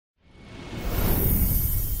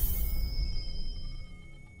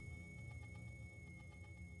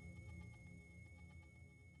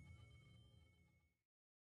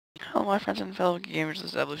Hello my friends and fellow gamers,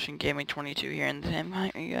 this is Evolution Gaming 22 here, and today I'm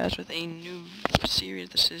coming you guys with a new series.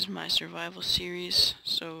 This is my survival series,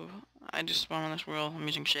 so I just spawned on this world. I'm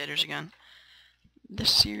using shaders again. This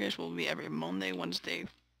series will be every Monday, Wednesday,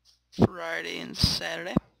 Friday, and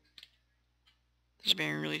Saturday. This is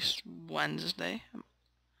being released Wednesday.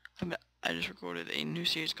 I just recorded a new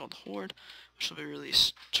series called Horde, which will be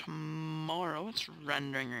released tomorrow. It's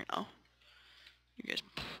rendering right now. You guys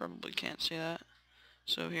probably can't see that.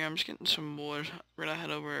 So here, I'm just getting some wood. We're gonna head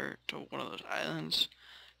over to one of those islands,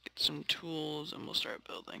 get some tools, and we'll start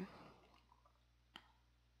building.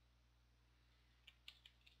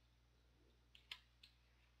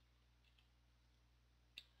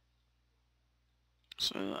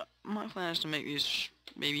 So my plan is to make these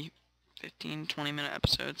maybe 15-20 minute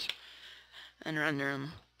episodes and render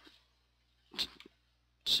them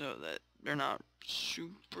so that they're not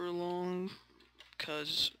super long,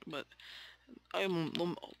 but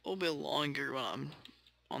it'll be longer when I'm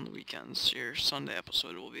on the weekends. Your Sunday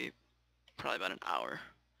episode will be probably about an hour,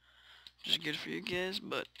 which is good for you guys,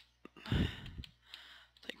 but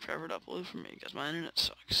take forever to upload for me because my internet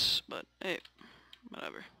sucks. But hey,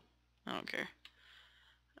 whatever, I don't care.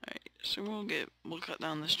 Alright, so we'll cut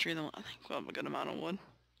down this tree. Then I think we'll have a good amount of wood.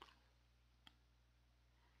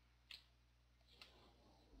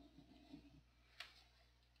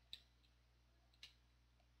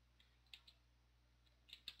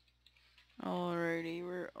 Alrighty,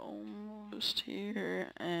 we're almost here,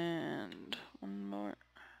 and one more.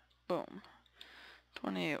 Boom.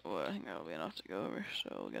 28 wood. I think that'll be enough to go over.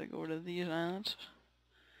 So we gotta go over to these islands.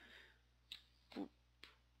 Boop.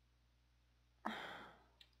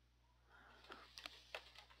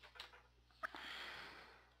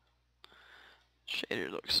 Shader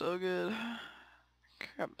looks so good.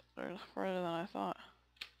 Crap, they're farther than I thought.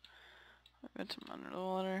 I got some under the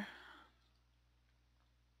water.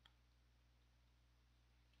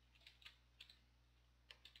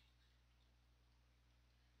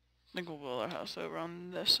 I think we'll build our house over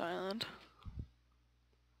on this island.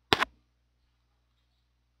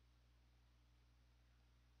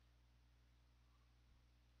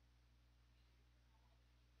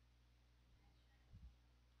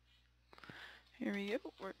 Here we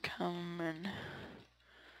go, we're coming.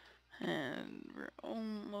 And we're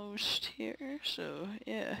almost here, so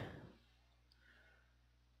yeah.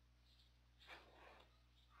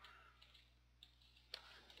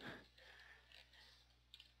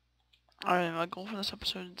 Alright, my goal for this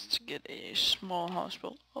episode is to get a small house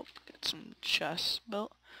built up, get some chests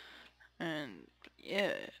built, and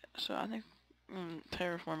yeah, so I think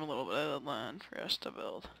terraform a little bit of the land for us to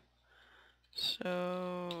build.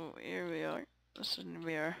 So here we are. This is gonna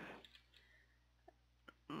be our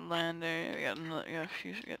land area.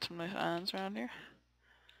 We got some nice islands around here.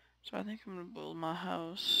 So I think I'm gonna build my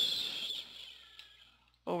house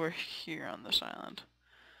over here on this island.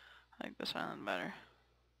 I like this island better.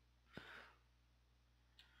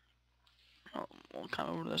 We'll come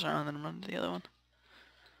over to this island and run to the other one.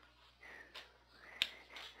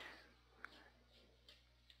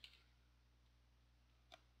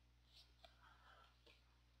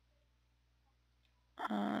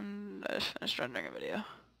 And I just finished rendering a video.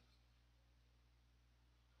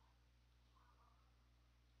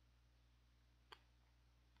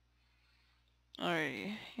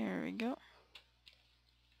 Alright, here we go.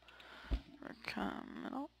 We're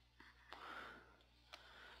coming up.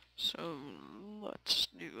 So let's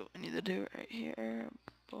do what we need to do right here.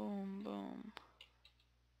 Boom, boom.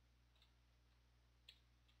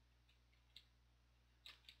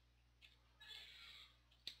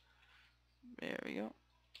 There we go.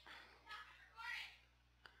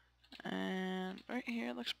 And right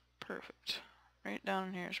here looks perfect. Right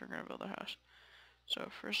down here is where we're gonna build our house. So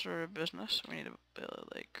first order of business, we need to build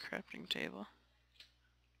a crafting table.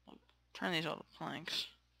 We'll turn these all to planks.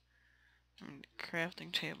 We need a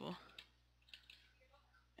crafting table.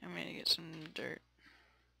 And we need to get some dirt.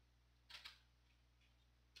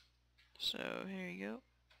 So here you go.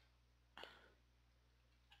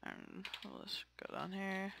 And let's go down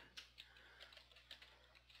here.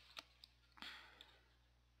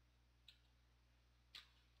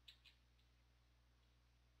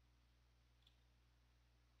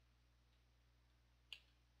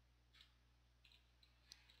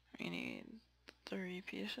 We need 3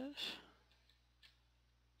 pieces.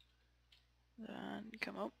 Then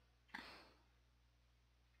come up.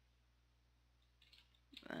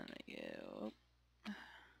 Then go up.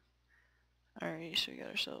 Alright, so we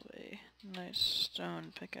got ourselves a nice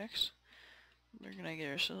stone pickaxe. We're gonna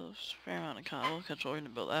get ourselves a fair amount of cobble because we're gonna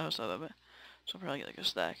build a house out of it. So we'll probably get like a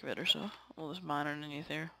stack of it or so. We'll just mine underneath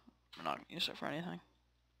here. We're not gonna use it for anything.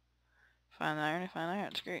 Find the iron, I find the iron,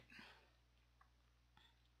 it's great.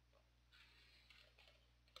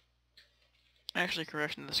 Actually,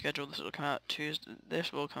 correction to the schedule, this will come out Tuesday,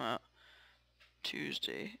 this will come out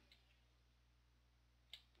Tuesday,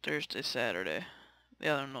 Thursday, Saturday. The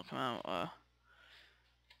other one will come out,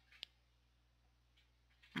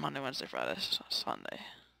 Monday, Wednesday, Friday, Sunday.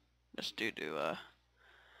 Just due to,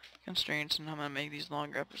 constraints, and I'm gonna make these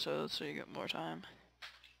longer episodes so you get more time.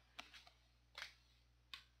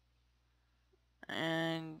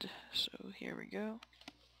 And so here we go.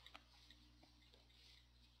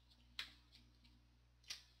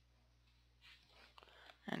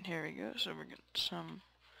 And here we go. So we're getting some,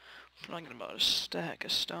 talking about a stack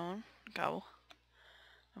of stone, cobble,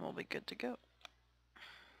 and we'll be good to go.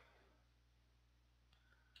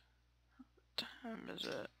 What time is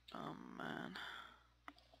it? Oh man.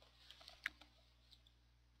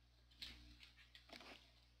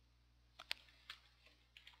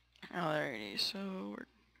 Alrighty, so we're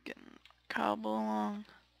getting cobble along.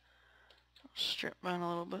 Strip mine a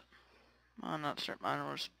little bit. Well, not strip mine,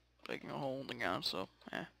 we're just making a hole in the ground, so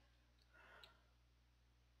yeah.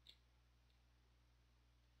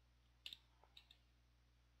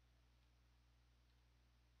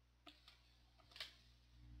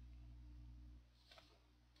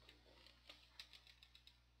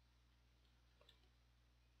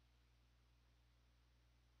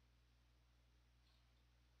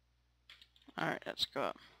 Alright, let's go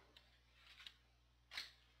up.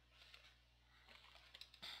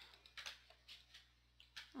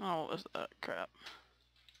 Oh, what was that crap?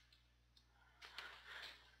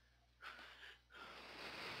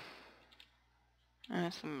 And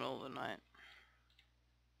it's the middle of the night.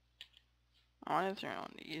 Oh, I need to turn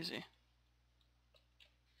on the easy.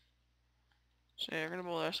 So yeah, we're gonna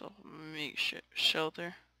build ourselves a makeshift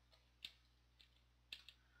shelter.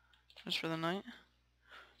 Just for the night.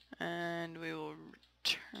 And we will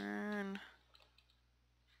return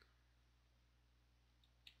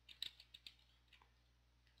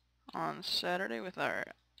on Saturday with our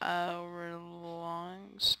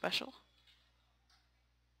hour-long special.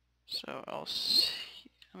 So I'll see.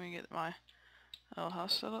 Let me get my little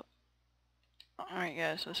house set up. Alright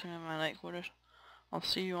guys, so this is my night quarters. I'll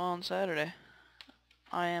see you all on Saturday.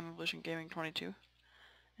 I am Evolution Gaming 22,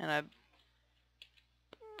 and I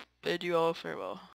bid you all farewell.